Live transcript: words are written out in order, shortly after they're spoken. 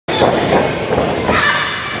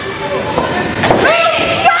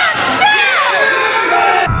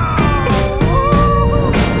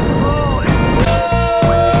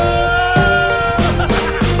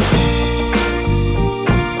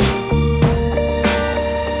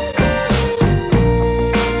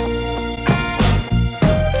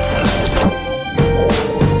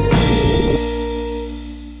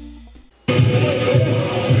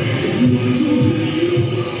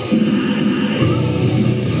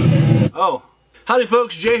Oh, howdy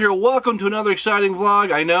folks, Jay here. Welcome to another exciting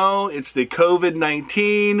vlog. I know it's the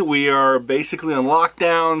COVID-19. We are basically on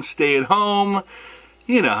lockdown, stay at home.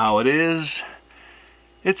 You know how it is.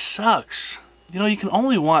 It sucks. You know, you can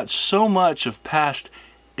only watch so much of past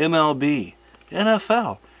MLB,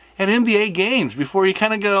 NFL, and NBA games before you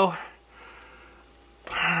kind of go,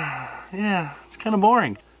 yeah, it's kind of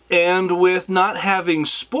boring. And with not having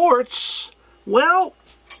sports, well,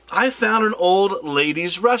 I found an old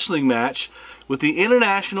ladies wrestling match with the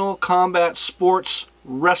International Combat Sports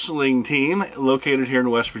Wrestling Team located here in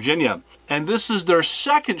West Virginia. And this is their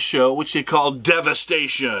second show, which they call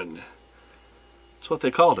Devastation. That's what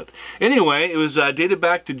they called it. Anyway, it was dated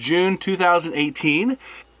back to June 2018.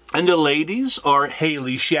 And the ladies are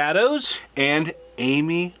Hayley Shadows and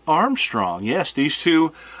Amy Armstrong. Yes, these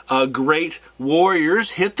two great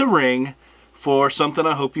warriors hit the ring for something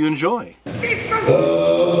I hope you enjoy.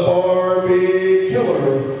 The Barbie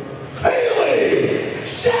Killer, Hayley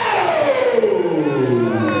Shadows!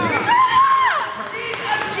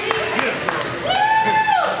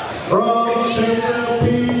 From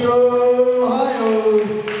Chesapeake, Ohio,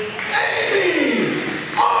 Amy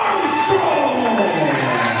Armstrong!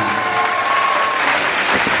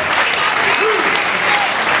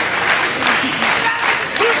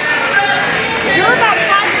 You're about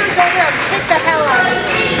 5 years older and kick the hell out of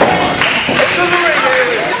me.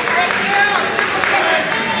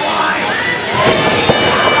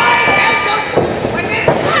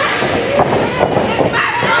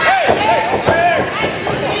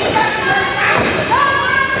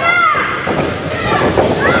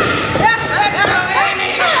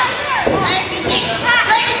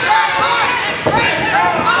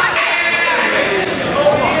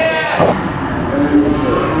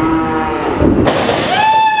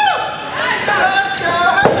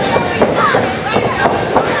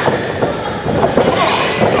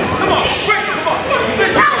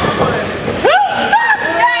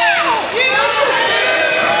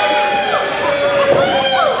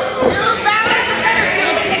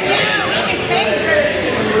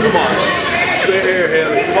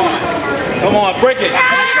 Come on, break it. What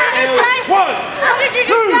did you just say? One. What did you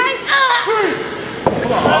just say?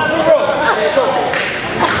 Come on, off the road. Go.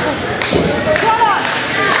 Come on.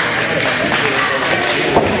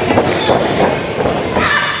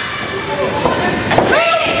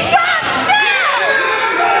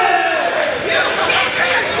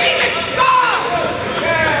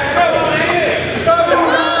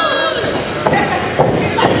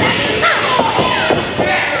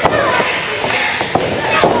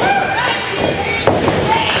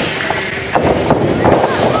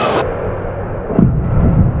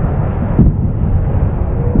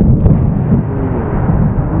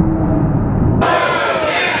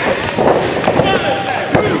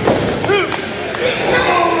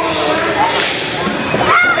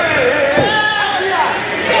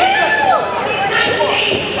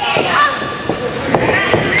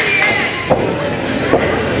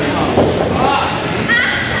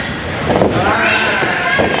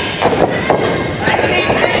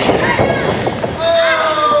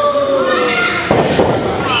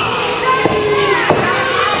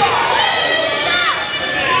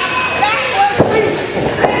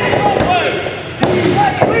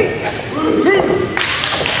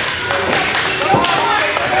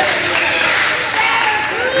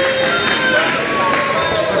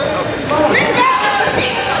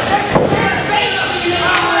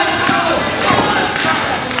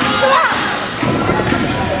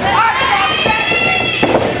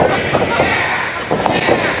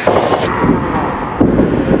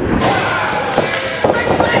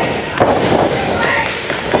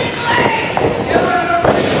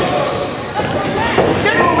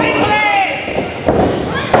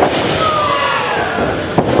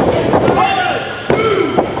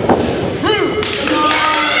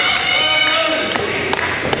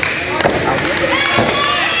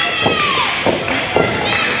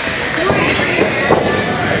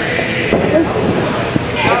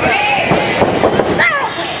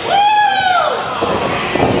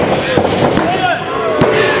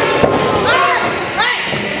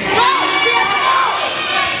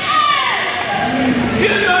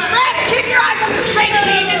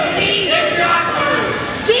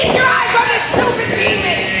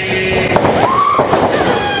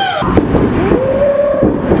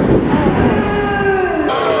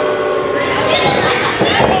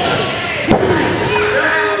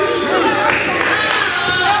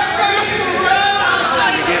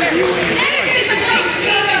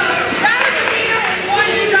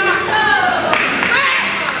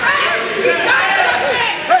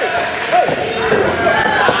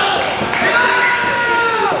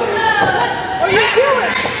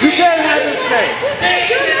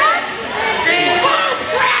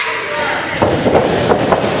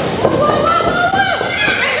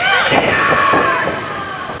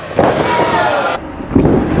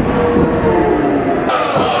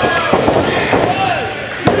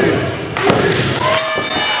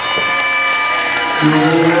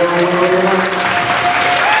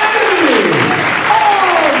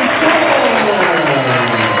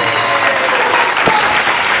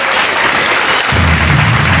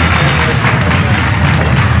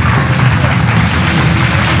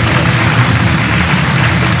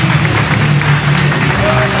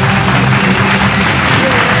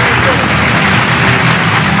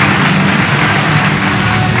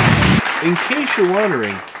 In case you're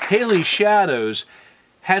wondering, Hayley Shadows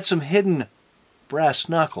had some hidden brass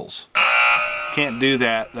knuckles. Can't do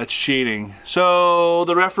that. That's cheating. So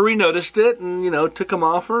the referee noticed it and, took them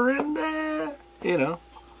off her and,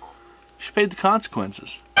 she paid the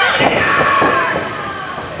consequences.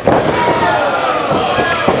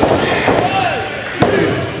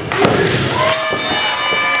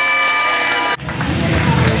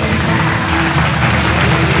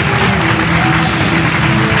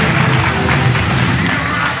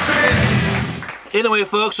 Anyway,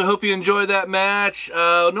 folks, I hope you enjoyed that match.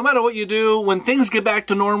 No matter what you do, when things get back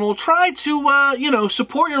to normal, try to,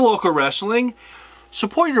 support your local wrestling.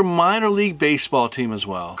 Support your minor league baseball team as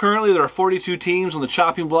well. Currently, there are 42 teams on the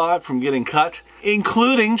chopping block from getting cut,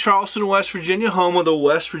 including Charleston, West Virginia, home of the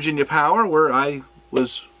West Virginia Power, where I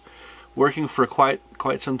was working for quite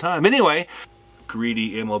some time. Anyway,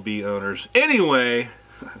 greedy MLB owners. Anyway,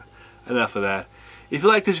 enough of that. If you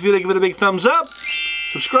like this video, give it a big thumbs up.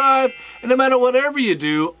 Subscribe, and no matter whatever you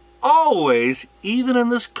do, always, even in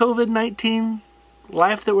this COVID-19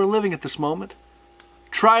 life that we're living at this moment,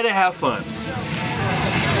 try to have fun.